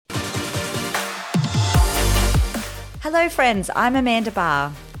Hello friends, I'm Amanda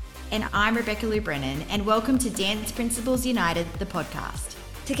Barr. And I'm Rebecca Lou Brennan, and welcome to Dance Principles United, the podcast.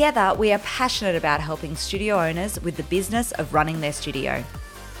 Together, we are passionate about helping studio owners with the business of running their studio.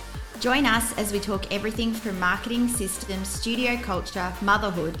 Join us as we talk everything from marketing, systems, studio culture,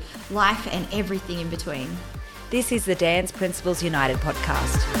 motherhood, life, and everything in between. This is the Dance Principles United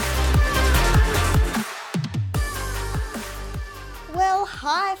podcast. Well,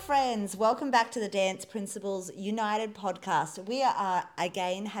 hi friends. Welcome back to the Dance Principles United podcast. We are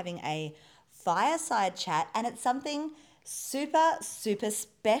again having a fireside chat, and it's something super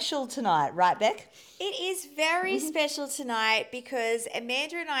special tonight, right, Beck? It is very special tonight because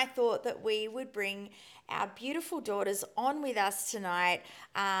Amanda and I thought that we would bring our beautiful daughters on with us tonight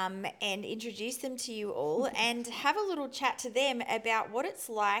and introduce them to you all and have a little chat to them about what it's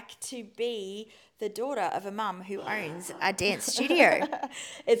like to be the daughter of a mum who owns a dance studio.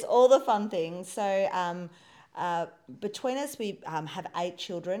 It's all the fun things. So between us, we have 8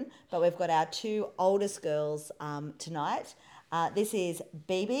 children, but we've got our 2 oldest girls tonight. This is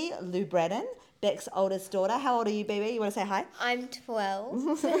Bibi Lou Brennan, Beck's oldest daughter. How old are you, Bibi? You want to say hi? I'm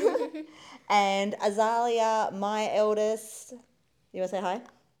 12. And Azalea, my eldest. You want to say hi?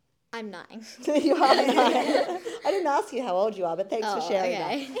 I'm 9. You are 9. I didn't ask you how old you are, but thanks for sharing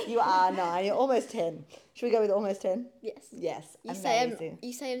okay. that. You are 9. You're almost 10. Should we go with almost 10? Yes. Yes. You amazing.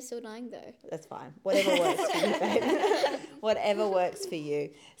 say I'm still 9 though. That's fine. Whatever works for you, babe. Whatever works for you.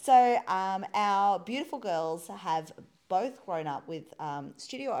 So our beautiful girls have both grown up with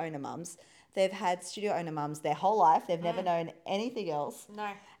studio owner mums. They've had studio owner mums their whole life. They've never known anything else. No.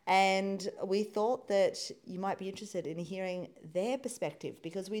 And we thought that you might be interested in hearing their perspective,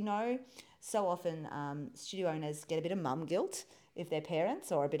 because we know so often studio owners get a bit of mum guilt if they're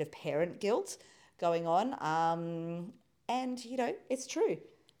parents, or a bit of parent guilt going on. And, you know, it's true.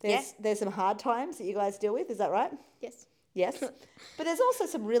 There's some hard times that you guys deal with. Is that right? Yes. Yes. But there's also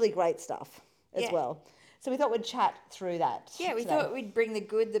some really great stuff as Yeah. well. So we thought we'd chat through that. Yeah, we today. thought we'd bring the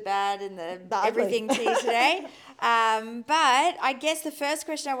good, the bad, and the ugly. everything to you today. But I guess the first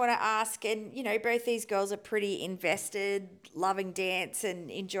question I want to ask, and you know, both these girls are pretty invested, loving dance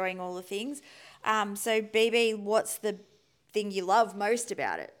and enjoying all the things. So, BB, what's the thing you love most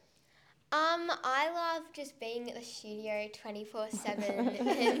about it? I love just being at the studio 24/7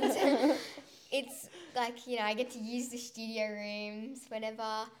 and it's like, you know, I get to use the studio rooms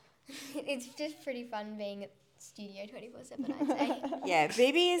whenever. It's just pretty fun being at studio 24/7, I'd say. Yeah,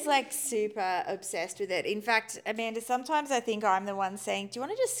 BB is like super obsessed with it. In fact, Amanda, sometimes I think I'm the one saying, do you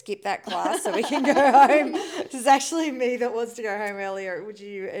want to just skip that class so we can go home? It's actually me that wants to go home earlier. Would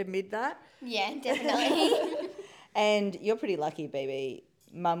you admit that? Yeah, definitely. And you're pretty lucky, baby.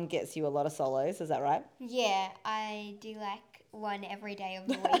 Mum gets you a lot of solos. Is that right? Yeah, I do like one every day of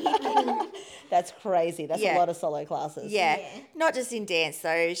the week. That's crazy. That's Yeah. a lot of solo classes. Yeah. Yeah. Not just in dance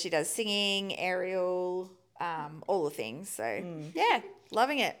though. She does singing, aerial, all the things. So yeah,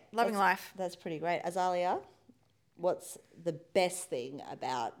 loving it, loving life. That's pretty great. Azalea, what's the best thing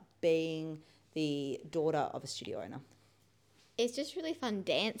about being the daughter of a studio owner? It's just really fun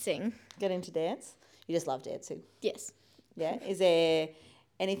dancing. Get into dance? You just love dancing. Yes. Yeah. Is there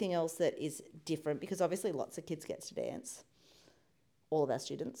anything else that is different? Because obviously lots of kids get to dance, all of our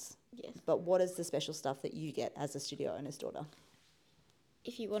students. Yes. But what is the special stuff that you get as a studio owner's daughter?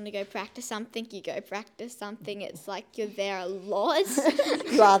 If you want to go practice something, you go practice something. It's like you're there a lot.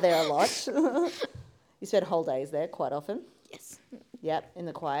 You are there a lot. You spend whole days there quite often. Yes. Yep, in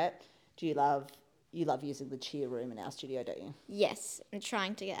the quiet. Do you love using the cheer room in our studio, don't you? Yes, and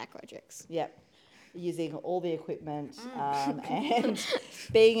trying to get Aquadrix. Yep. Using all the equipment and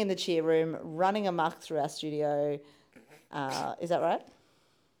being in the cheer room, running amok through our studio. Is that right?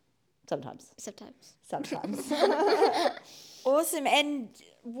 Sometimes. Sometimes. Awesome. And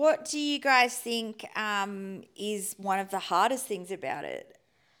what do you guys think is one of the hardest things about it?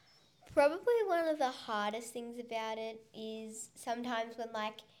 Probably one of the hardest things about it is sometimes when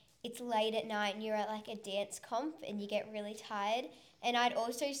like it's late at night and you're at like a dance comp and you get really tired. And I'd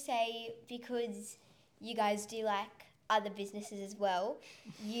also say, because you guys do like other businesses as well,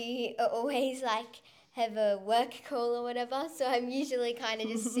 you are always like have a work call or whatever, so I'm usually kind of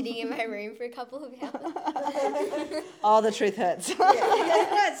just sitting in my room for a couple of hours. Oh, the truth hurts.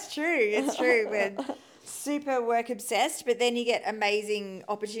 That's true. It's true. We're super work obsessed, but then you get amazing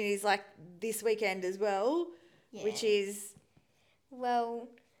opportunities like this weekend as well, Yeah. which is... Well,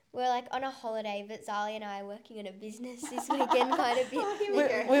 we're like on a holiday, but Zali and I are working on a business this weekend quite a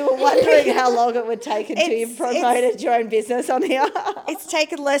bit. We were wondering how long it would take until you It's- promoted your own business on here. It's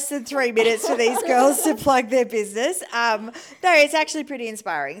taken less than 3 minutes for these girls to plug their business. No, it's actually pretty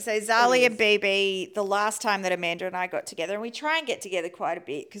inspiring. So Zali and BB, the last time that Amanda and I got together, and we try and get together quite a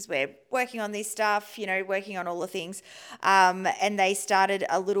bit because we're working on this stuff, you know, working on all the things. And they started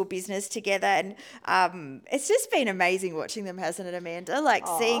a little business together, and it's just been amazing watching them, hasn't it, Amanda? Like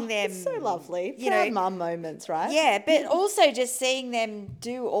seeing them, It's so lovely. you Proud know, mum moments, right? yeah, but also just seeing them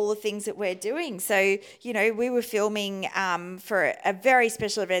do all the things that we're doing. So, you know, we were filming for a very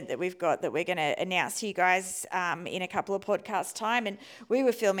special event that we've got that we're going to announce to you guys in a couple of podcasts' time. And we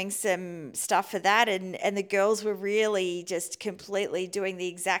were filming some stuff for that. And the girls were really just completely doing the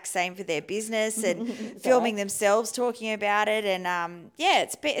exact same for their business and filming themselves talking about it. And yeah,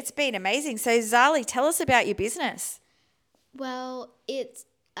 it's been amazing. So, Zali, tell us about your business. Well, it's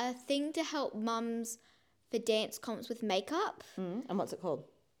a thing to help mums for dance comps with makeup, And what's it called?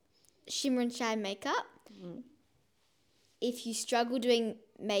 shimmer and shine makeup. If you struggle doing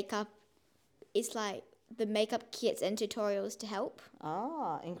makeup, it's like the makeup kits and tutorials to help.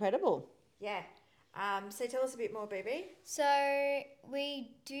 Ah, incredible. Yeah. So tell us a bit more, BB. So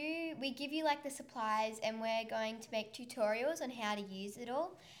we give you like the supplies, and we're going to make tutorials on how to use it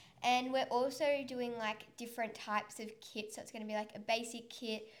all. And we're also doing like different types of kits. So it's going to be like a basic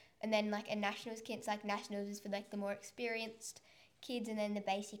kit, and then like a nationals kit. It's like nationals is for like the more experienced kids, and then the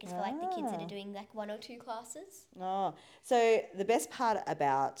basic is for like the kids that are doing like 1 or 2 classes. Oh, so the best part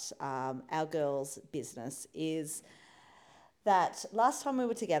about our girls' business is that last time we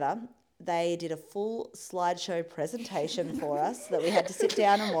were together, they did a full slideshow presentation for us that we had to sit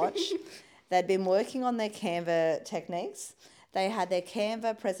down and watch. They'd been working on their Canva techniques. They had their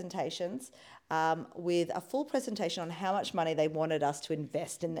Canva presentations with a full presentation on how much money they wanted us to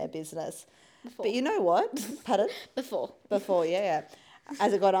invest in their business. Before. But you know what? Pardon? Before. Before, yeah.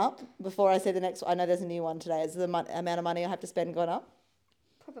 Has it gone up? Before I say the next one, I know there's a new one today. Has the amount of money I have to spend gone up?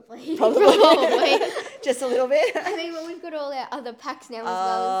 Probably. Probably. Just a little bit. I mean, well, we've got all our other packs now as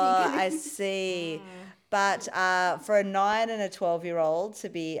well. Oh, I see. But for a 9 and a 12-year-old to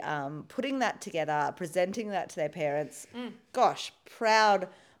be putting that together, presenting that to their parents, gosh, proud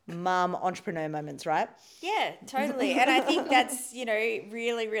mum entrepreneur moments, right? Yeah, totally. And I think that's, you know,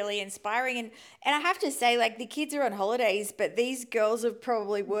 really, really inspiring. And I have to say, like, the kids are on holidays, but these girls have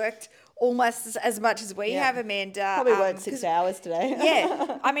probably worked almost as much as we have, Amanda. Probably worked 6 hours today.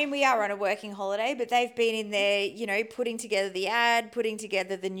 Yeah. I mean, we are on a working holiday, but they've been in there, you know, putting together the ad, putting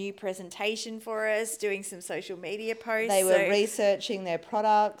together the new presentation for us, doing some social media posts. They were researching their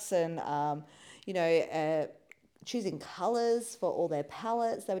products and, you know, choosing colours for all their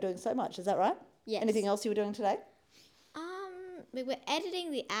palettes. They were doing so much. Is that right? Yes. Anything else you were doing today? We were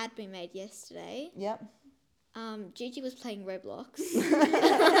editing the ad we made yesterday. Yep. Gigi was playing Roblox.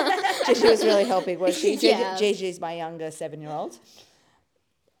 Gigi was really helping, was she? Yeah. Gigi's my younger 7-year-old.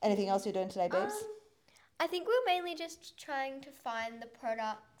 Anything else you're doing today, babes? I think we're mainly just trying to find the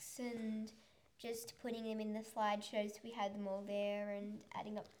products and just putting them in the slideshows. We had them all there and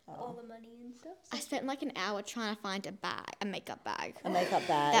adding up all the money and stuff. I spent like an hour trying to find a makeup bag. A makeup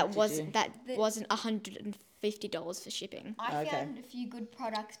bag. That did you? wasn't $150 for shipping. I Okay. found a few good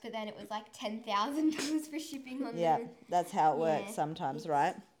products, but then it was like $10,000 for shipping on Yeah, them. that's how it works Yeah. sometimes,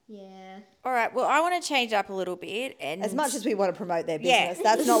 right? Yeah. All right. Well, I want to change up a little bit. And As much as we want to promote their Yeah. business,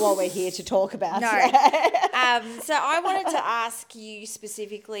 that's not what we're here to talk about. No. So I wanted to ask you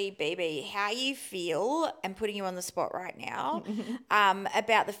specifically, BB, how you feel, and putting you on the spot right now,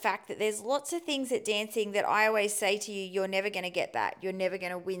 about the fact that there's lots of things at dancing that I always say to you, you're never going to get that. You're never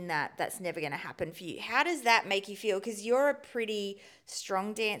going to win that. That's never going to happen for you. How does that make you feel? Because you're a pretty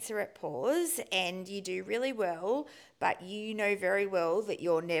strong dancer at Paws and you do really well, but you know very well that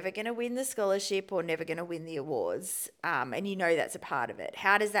you're never going to win the scholarship or never going to win the awards. And you know that's a part of it.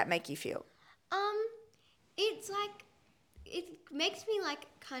 How does that make you feel? It's like, it makes me like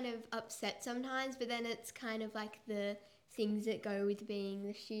kind of upset sometimes, but then it's kind of like the things that go with being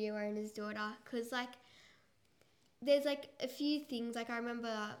the studio owner's daughter, because like there's like a few things. Like I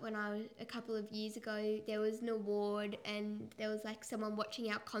remember when I was a couple of years ago, there was an award and there was like someone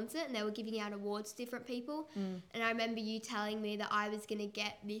watching our concert and they were giving out awards to different people. And I remember you telling me that I was going to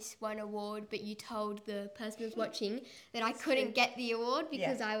get this one award, but you told the person who was watching that I couldn't get the award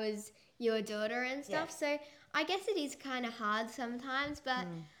because I was your daughter and stuff. So I guess it is kind of hard sometimes, but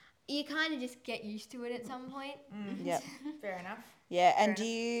you kind of just get used to it at some point. Yep. Fair enough. Yeah, and do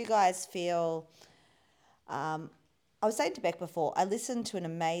you guys feel I was saying to Beck before, I listened to an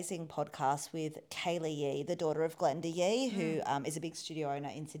amazing podcast with Kaylee Yee, the daughter of Glenda Yee, who is a big studio owner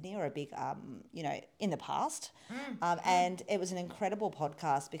in Sydney, or a big, in the past. And it was an incredible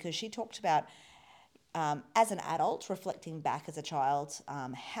podcast because she talked about, as an adult, reflecting back as a child,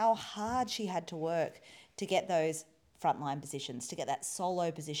 how hard she had to work to get those frontline positions, to get that solo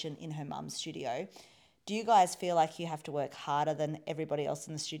position in her mum's studio. Do you guys feel like you have to work harder than everybody else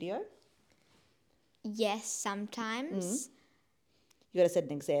in the studio? Yes, sometimes. You got to set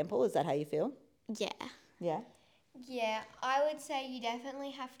an example. Is that how you feel? Yeah. Yeah. Yeah, I would say you definitely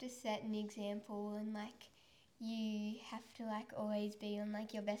have to set an example, and like you have to like always be on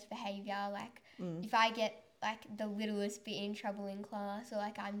like your best behavior. Like if I get like the littlest bit in trouble in class, or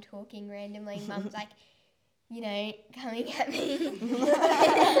like I'm talking randomly, mum's like, coming at me.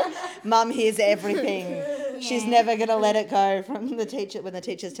 Mum hears everything. She's never going to let it go from the teacher when the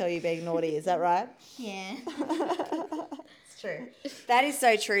teachers tell you being naughty. Is that right? Yeah. It's true. That is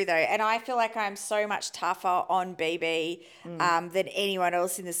so true, though. And I feel like I'm so much tougher on BB than anyone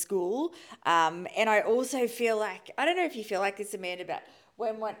else in the school. And I also feel like, I don't know if you feel like this, Amanda, but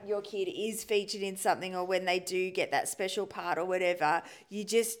when your kid is featured in something, or when they do get that special part or whatever, you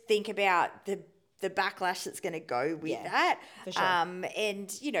just think about the backlash that's going to go with that. For sure. And,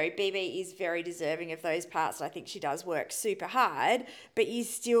 BB is very deserving of those parts. I think she does work super hard, but you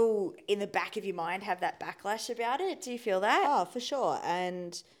still, in the back of your mind, have that backlash about it. Do you feel that? Oh, for sure.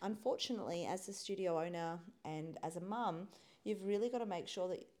 And unfortunately, as a studio owner and as a mum, you've really got to make sure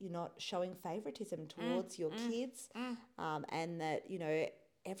that you're not showing favoritism towards your kids, and that,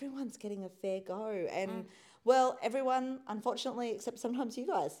 everyone's getting a fair go. And well, everyone, unfortunately, except sometimes you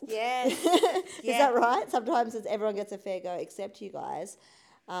guys. Yes. Is that right? Sometimes everyone gets a fair go except you guys.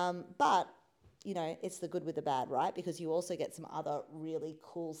 But, it's the good with the bad, right? Because you also get some other really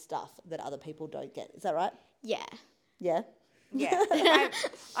cool stuff that other people don't get. Is that right? Yeah. Yeah? Yeah,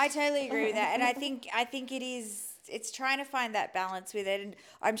 I totally agree with that. And I think it's trying to find that balance with it. And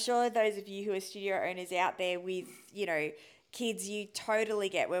I'm sure those of you who are studio owners out there with, kids, you totally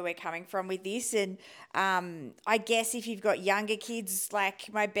get where we're coming from with this. And I guess if you've got younger kids,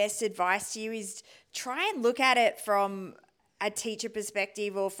 like, my best advice to you is try and look at it from a teacher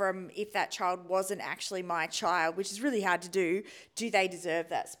perspective, or from, if that child wasn't actually my child, which is really hard to do they deserve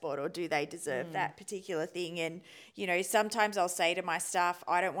that spot, or do they deserve that particular thing? And, sometimes I'll say to my staff,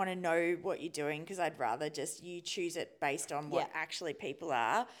 I don't want to know what you're doing, because I'd rather just you choose it based on what actually people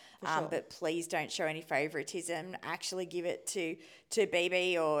are. Sure. But please don't show any favoritism. Actually give it to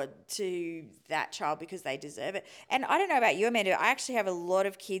BB or to that child, because they deserve it. And I don't know about you, Amanda, I actually have a lot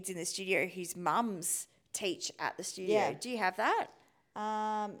of kids in the studio whose mums teach at the studio. Yeah. Do you have that?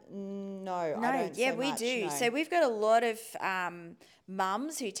 No, I don't. Yeah, so we much, do. no. So we've got a lot of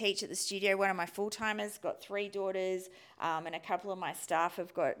mums who teach at the studio. One of my full-timers got 3 daughters, and a couple of my staff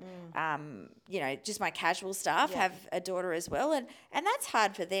have got, just my casual staff have a daughter as well. And that's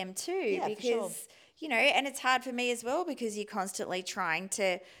hard for them too, Yeah, for sure. because, and it's hard for me as well, because you're constantly trying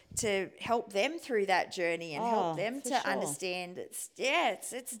to help them through that journey and help them for to sure. understand.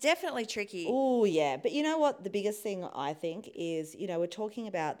 It's definitely tricky. Oh, yeah. But you know what? The biggest thing I think is, we're talking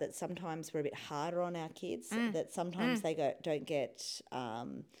about that sometimes we're a bit harder on our kids, that sometimes they don't get,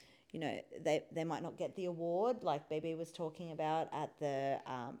 they might not get the award, like BB was talking about at the,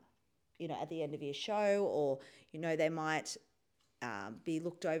 at the end of your show, or, they might be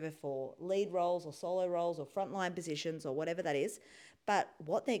looked over for lead roles or solo roles or frontline positions or whatever that is. But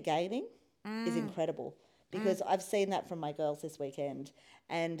what they're gaining is incredible, because I've seen that from my girls this weekend,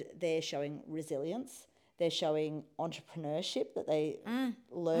 and they're showing resilience. They're showing entrepreneurship that they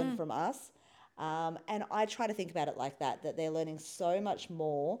learn from us. And I try to think about it like that they're learning so much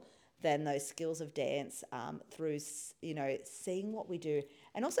more than those skills of dance through, seeing what we do,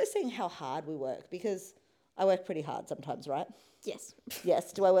 and also seeing how hard we work, because I work pretty hard sometimes, right? Yes.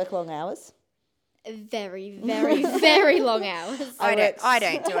 Yes. Do I work long hours? Very, very, very long hours. I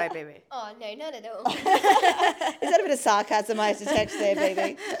don't, do I, baby? Oh, no, not at all. Is that a bit of sarcasm I detect there,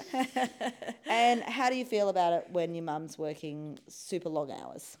 baby? And how do you feel about it when your mum's working super long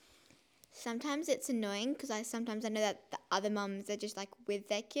hours? Sometimes it's annoying, because sometimes I know that the other mums are just like with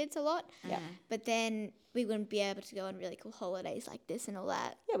their kids a lot. Yeah. But then we wouldn't be able to go on really cool holidays like this and all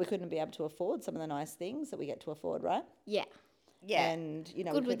that. Yeah, we couldn't be able to afford some of the nice things that we get to afford, right? Yeah. Yeah. And,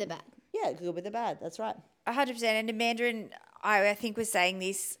 Good with the bad. Yeah, good with the bad. That's right. 100%. And Amanda and I think was saying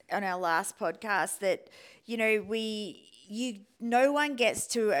this on our last podcast, that, no one gets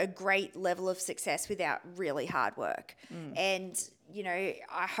to a great level of success without really hard work. And, you know,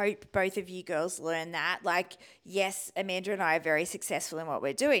 I hope both of you girls learn that. Like, yes, Amanda and I are very successful in what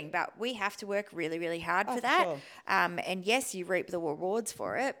we're doing, but we have to work really, really hard for that. sure. And yes, you reap the rewards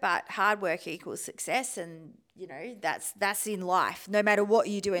for it, but hard work equals success. And, you know, that's in life. No matter what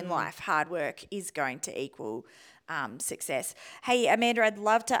you do in life, hard work is going to equal success. Hey, Amanda, I'd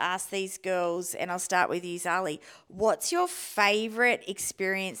love to ask these girls, and I'll start with you, Zali. What's your favourite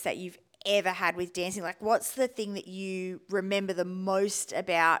experience that you've ever had with dancing? Like, what's the thing that you remember the most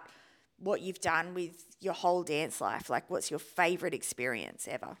about what you've done with your whole dance life? Like, what's your favourite experience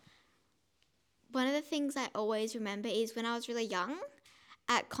ever? One of the things I always remember is when I was really young,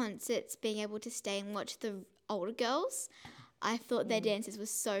 at concerts, being able to stay and watch the older girls. I thought their dances were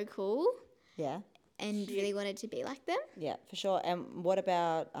so cool Yeah. and really wanted to be like them. Yeah, for sure. And what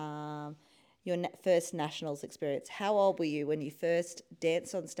about your first nationals experience? How old were you when you first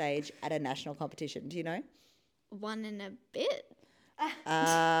danced on stage at a national competition? Do you know? 1 and a bit.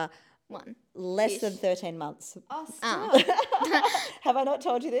 One. Less than 13 months. Oh, Have I not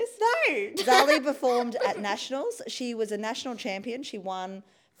told you this? no. Zali performed at nationals. She was a national champion. She won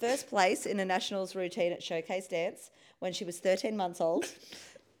first place in a nationals routine at Showcase Dance when she was 13 months old.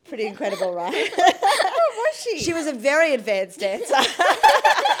 Pretty incredible, right? Was she? She was a very advanced dancer.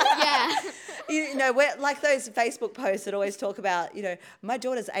 Yeah. You know, we're, like those Facebook posts that always talk about, you know, my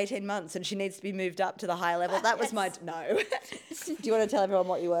daughter's 18 months and she needs to be moved up to the higher level. That was my, no. Do you want to tell everyone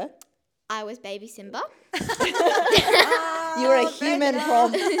what you were? I was baby Simba. You were a human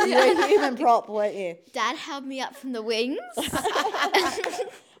prop. You were a human prop, weren't you? Dad held me up from the wings.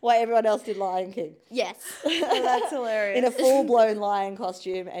 While everyone else did Lion King. Yes. Oh, that's hilarious. In a full-blown lion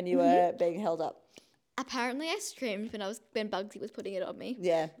costume and you were being held up. Apparently I screamed when Bugsy was putting it on me.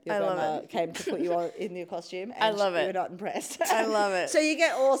 Yeah, your I love grandma came to put you on in your costume and I love you it. were not impressed. I love it. So you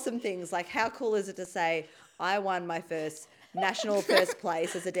get awesome things. Like, how cool is it to say, I won my first national first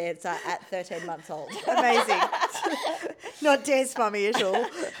place as a dancer at 13 months old? Amazing. Not dance mummy at all.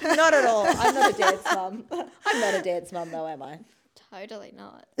 Not at all. I'm not a dance mum. I'm not a dance mum though, am I? Totally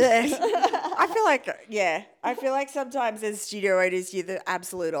not. I feel like sometimes as studio owners, you're the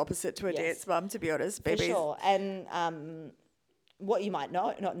absolute opposite to a Yes. dance mum, to be honest. For Babies. sure. And what you might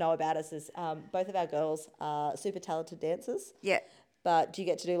not know about us is both of our girls are super talented dancers. Yeah. But do you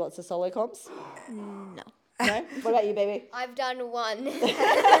get to do lots of solo comps? No. No? What about you, baby? I've done one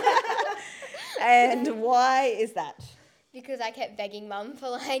And why is that? because I kept begging Mum for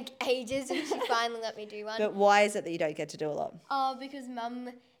like ages and she finally let me do one. But why is it that you don't get to do a lot? Oh, because Mum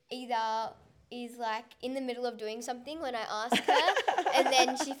either is like in the middle of doing something when I ask her and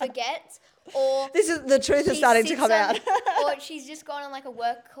then she forgets, or This is the truth is she starting to sits come on- out. or she's just gone on like a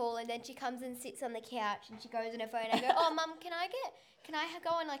work call and then she comes and sits on the couch and she goes on her phone and I go, oh Mum, can I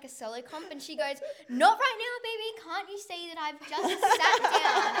go on like a solo comp? And she goes, not right now, baby, can't you see that I've just sat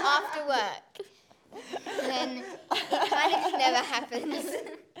down after work? And then it kind of just never happens.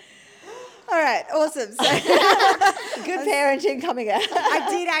 All right. Awesome. So Good parenting coming out. I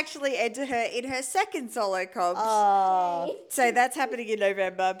did actually enter her in her second solo comp. Oh, So that's happening in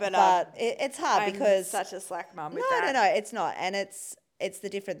November. But it's hard I'm because such a slack mum with no, that. no, it's not, and it's the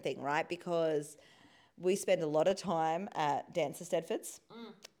different thing, right? Because we spend a lot of time at Dancer Stedfords,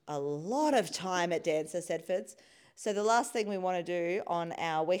 a lot of time at Dancer Stedfords. So the last thing we want to do on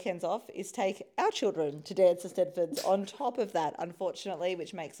our weekends off is take our children to Dancer Stedfords on top of that, unfortunately,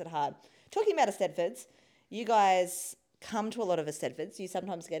 which makes it hard. Talking about a Stedfords, you guys come to a lot of a Stedfords. You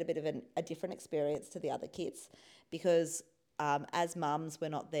sometimes get a bit of a different experience to the other kids because as mums, we're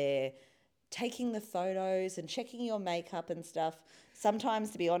not there taking the photos and checking your makeup and stuff.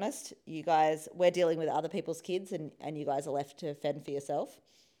 Sometimes, to be honest, you guys, we're dealing with other people's kids and you guys are left to fend for yourself.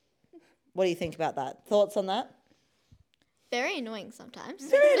 What do you think about that? Thoughts on that? Very annoying sometimes.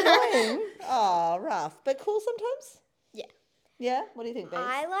 Very annoying. Oh, rough. But cool sometimes? Yeah. Yeah? What do you think, babes?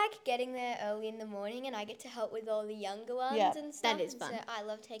 I like getting there early in the morning and I get to help with all the younger ones Yeah. and stuff. That is and fun. So I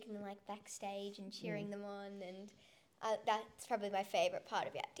love taking them like backstage and cheering them on, and that's probably my favourite part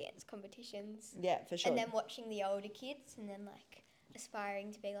about dance competitions. Yeah, for sure. And then watching the older kids and then like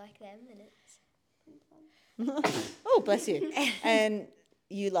aspiring to be like them, and it's Oh, bless you. And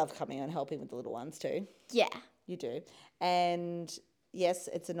you love coming and helping with the little ones too. Yeah. You do. And yes,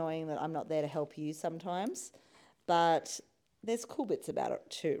 it's annoying that I'm not there to help you sometimes, but there's cool bits about it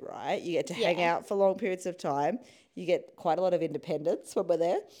too, right? You get to hang Yeah. out for long periods of time. You get quite a lot of independence when we're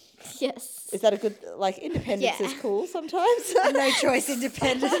there. Yes. Is that a good, like, independence Yeah. is cool sometimes? No choice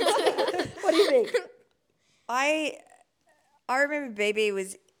independence. What do you think? I remember BB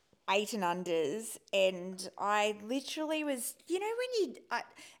was 8 and unders, and I literally was, you know, when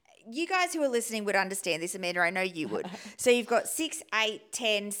you guys who are listening would understand this, Amanda. I know you would. So you've got 6, 8,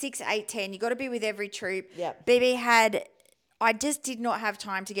 10, 6, 8, 10. You've got to be with every troop. Yep. BB had, I just did not have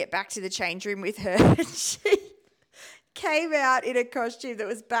time to get back to the change room with her. She came out in a costume that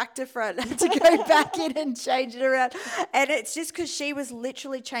was back to front and to go back in and change it around. And it's just because she was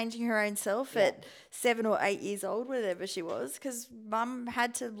literally changing her own self at 7 or 8 years old, whatever she was, because mum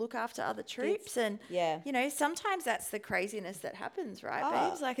had to look after other troops. And, you know, sometimes that's the craziness that happens, right,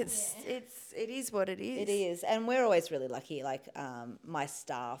 babes? Like it is what it is. It is. And we're always really lucky. Like my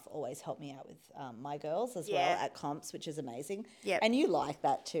staff always help me out with my girls as well at comps, which is amazing. Yep. And you like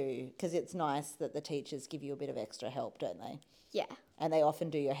that too, because it's nice that the teachers give you a bit of extra help, don't they? Yeah. And they often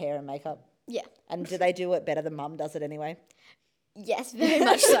do your hair and makeup. Yeah. And do they do it better than mum does it anyway? Yes, very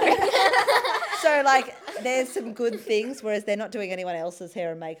much so. So, like, there's some good things, whereas they're not doing anyone else's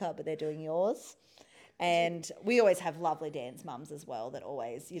hair and makeup, but they're doing yours. And we always have lovely dance mums as well that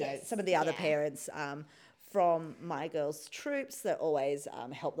always, you know, some of the other parents from my girls' troops that always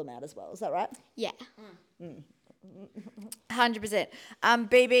help them out as well. Is that right? Yeah. 100%.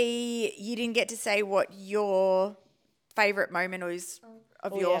 BB, you didn't get to say what your favourite moment is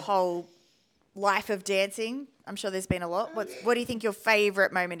of your whole life of dancing. I'm sure there's been a lot. What do you think your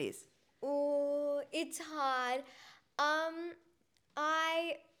favourite moment is? Oh, it's hard.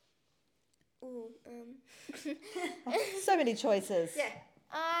 So many choices. Yeah.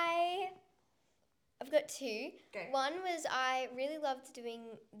 I've got two. Go. One was I really loved doing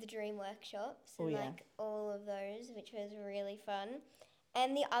the dream workshops and like all of those, which was really fun.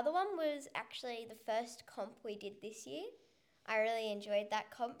 And the other one was actually the first comp we did this year. I really enjoyed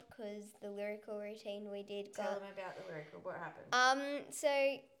that comp because the lyrical routine we did Tell them about the lyrical. What happened? So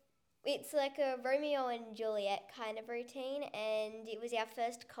it's like a Romeo and Juliet kind of routine, and it was our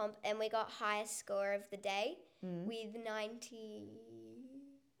first comp, and we got highest score of the day with 90.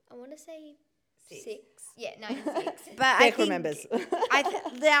 I want to say 6. Yeah, 96. But I Beck think, remembers.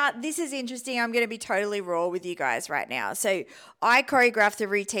 now, this is interesting. I'm going to be totally raw with you guys right now. So I choreographed a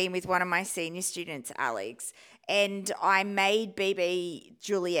routine with one of my senior students, Alex, and I made BB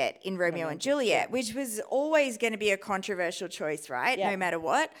Juliet in Romeo and Juliet, which was always going to be a controversial choice, right? Yeah. No matter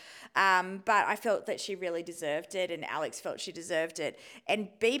what. But I felt that she really deserved it, and Alex felt she deserved it. And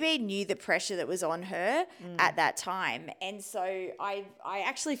BB knew the pressure that was on her at that time. And so I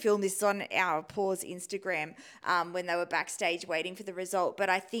actually filmed this on our Pause Instagram when they were backstage waiting for the result. But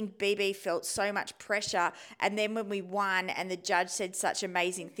I think BB felt so much pressure. And then when we won and the judge said such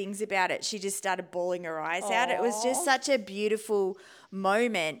amazing things about it, she just started bawling her eyes out. It was just such a beautiful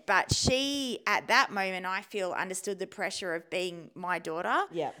moment. But she, at that moment, I feel understood the pressure of being my daughter.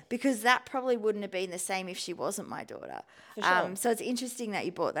 Yeah. Because that probably wouldn't have been the same if she wasn't my daughter. For sure. So it's interesting that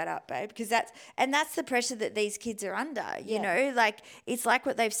you brought that up, babe, because that's the pressure that these kids are under. You know, like it's like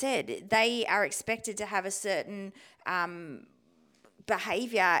what they've said. They are expected to have a certain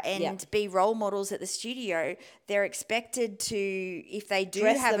behavior and be role models at the studio. They're expected to, if they do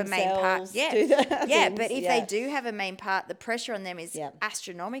Dress have a main part, themselves, do their things, but if they do have a main part, the pressure on them is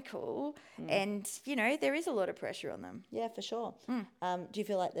astronomical, and you know there is a lot of pressure on them. Yeah, for sure. Do you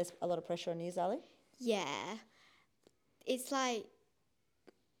feel like there's a lot of pressure on you, Zali? Yeah. It's like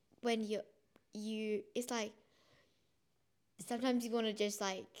when it's like sometimes you want to just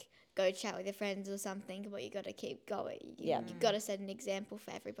like go chat with your friends or something, but you got to keep going. You've got to set an example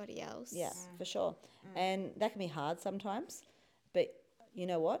for everybody else. Yeah, for sure. And that can be hard sometimes, but you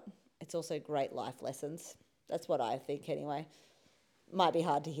know what? It's also great life lessons. That's what I think anyway. Might be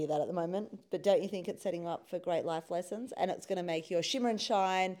hard to hear that at the moment, but don't you think it's setting you up for great life lessons? And it's going to make your shimmer and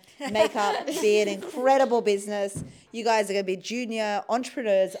shine makeup be an incredible business. You guys are going to be junior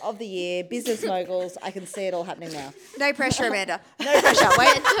entrepreneurs of the year, business moguls. I can see it all happening now. No pressure, Amanda. No pressure.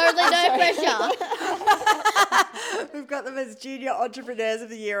 Wait. Totally no pressure. We've got them as junior entrepreneurs of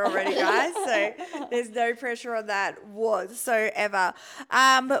the year already, guys. So there's no pressure on that whatsoever.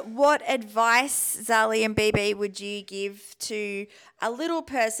 What advice, Zali and BB, would you give to a little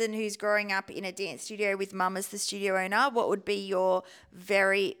person who's growing up in a dance studio with mum as the studio owner? What would be your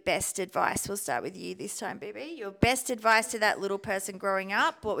very best advice? We'll start with you this time, BB. Your best advice to that little person growing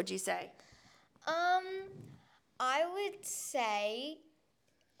up, what would you say? I would say,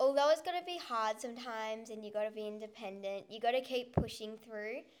 although it's going to be hard sometimes and you got to be independent, you got to keep pushing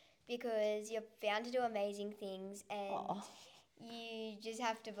through because you're bound to do amazing things and you just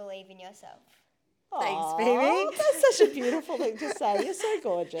have to believe in yourself. Thanks, baby. That's such a beautiful thing to say. You're so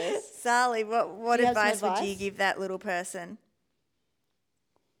gorgeous. Sally, what Do you have some advice would you advice? give that little person?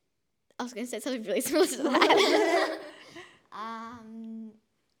 I was going to say something really similar to that.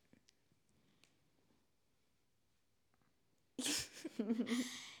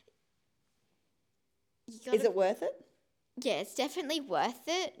 gotta, Is it worth it? yeah, it's definitely worth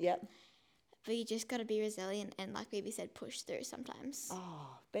it. Yep. But you just got to be resilient and, like Baby said, push through sometimes.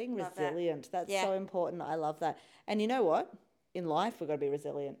 Oh, being Love that. resilient. That's Yeah. so important. I love that. And you know what? In life, we've got to be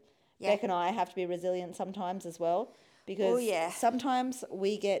resilient. Yeah. Beck and I have to be resilient sometimes as well, because yeah. sometimes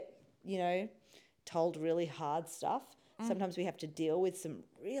we get, told really hard stuff. Sometimes we have to deal with some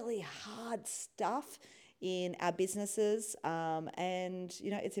really hard stuff in our businesses. And,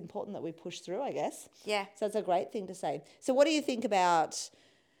 it's important that we push through, I guess. Yeah. So it's a great thing to say. So what do you think about,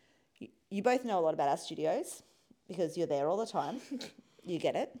 you both know a lot about our studios because you're there all the time. You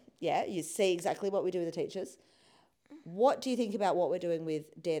get it. Yeah, you see exactly what we do with the teachers. What do you think about what we're doing with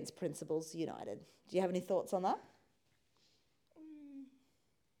Dance Principals United? Do you have any thoughts on that?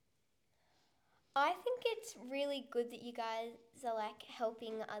 I think it's really good that you guys are like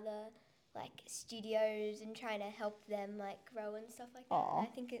helping other like studios and trying to help them like grow and stuff like that. Aw. I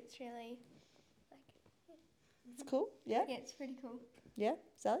think it's really It's cool. Yeah. yeah, it's pretty cool. Yeah.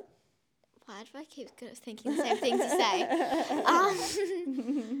 Sally? Why do I keep thinking the same thing to say?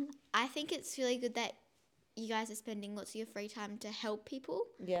 I think it's really good that you guys are spending lots of your free time to help people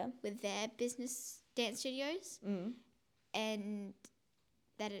Yeah. with their business dance studios, and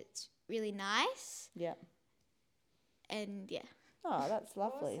that it's really nice. Yeah. And yeah. Oh, that's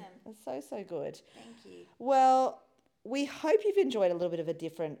lovely. Awesome. That's so good. Thank you. Well, we hope you've enjoyed a little bit of a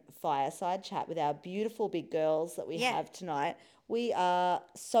different fireside chat with our beautiful big girls that we Yeah. have tonight. We are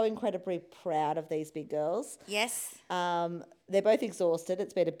so incredibly proud of these big girls. Yes. They're both exhausted.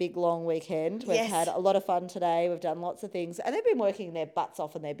 It's been a big, long weekend. We've Yes. had a lot of fun today. We've done lots of things. And they've been working their butts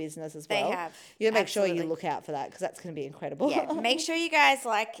off in their business as They well. have. You gotta make sure Absolutely. you look out for that because that's going to be incredible. Yeah. Make sure you guys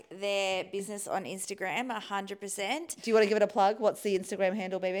like their business on Instagram 100%. Do you want to give it a plug? What's the Instagram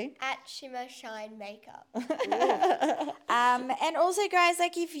handle, baby? At Shimmer Shine Makeup. And also, guys,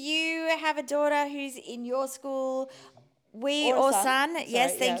 like if you have a daughter who's in your school, Or a son.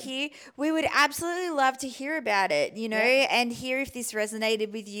 yes, Sorry, thank you. We would absolutely love to hear about it, Yeah. and hear if this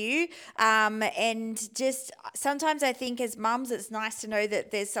resonated with you. And just sometimes I think as mums, it's nice to know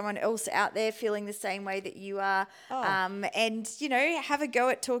that there's someone else out there feeling the same way that you are. Oh. And, have a go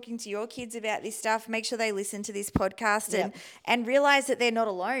at talking to your kids about this stuff. Make sure they listen to this podcast Yep. and realize that they're not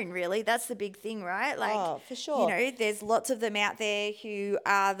alone, really. That's the big thing, right? Like, Oh, for sure. there's lots of them out there who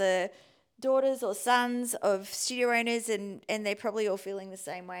are the daughters or sons of studio owners, and they're probably all feeling the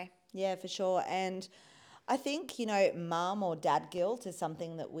same way. Yeah, for sure. And I think, mum or dad guilt is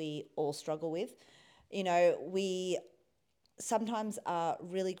something that we all struggle with. We sometimes are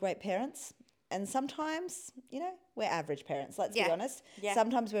really great parents, and sometimes, we're average parents, let's be Yeah. honest. Yeah.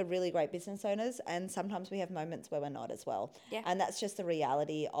 Sometimes we're really great business owners, and sometimes we have moments where we're not as well. Yeah. And that's just the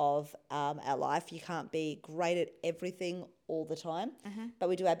reality of our life. You can't be great at everything all the time, but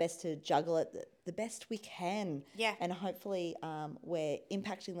we do our best to juggle it the best we can. Yeah. And hopefully we're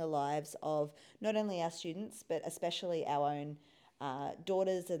impacting the lives of not only our students, but especially our own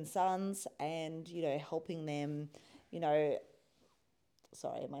daughters and sons, and, helping them,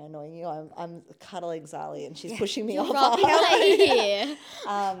 Sorry, am I annoying you? I'm cuddling Zali and she's pushing me off. Yeah.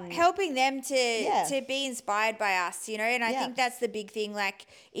 Helping them Yeah. to be inspired by us, and I Yeah. think that's the big thing. Like,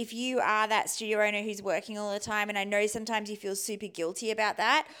 if you are that studio owner who's working all the time, and I know sometimes you feel super guilty about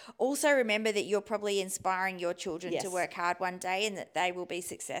that, also remember that you're probably inspiring your children Yes. to work hard one day, and that they will be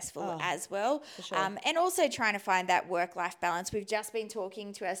successful as well. sure. And also trying to find that work-life balance. We've just been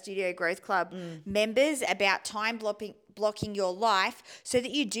talking to our Studio Growth Club members about time blocking your life so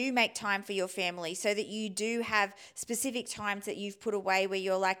that you do make time for your family, so that you do have specific times that you've put away where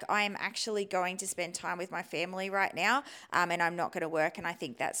you're like, I am actually going to spend time with my family right now, and I'm not going to work. And I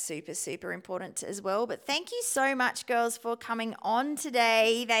think that's super, super important as well. But thank you so much, girls, for coming on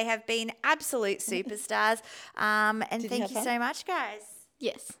today. They have been absolute superstars. And Did you thank have you fun? so much, guys.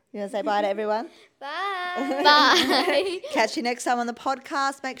 Yes. You want to say bye to everyone? Bye. Bye. Catch you next time on the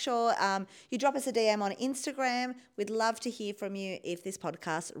podcast. Make sure you drop us a DM on Instagram. We'd love to hear from you if this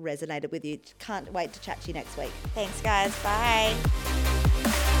podcast resonated with you. Can't wait to chat to you next week. Thanks, guys. Bye.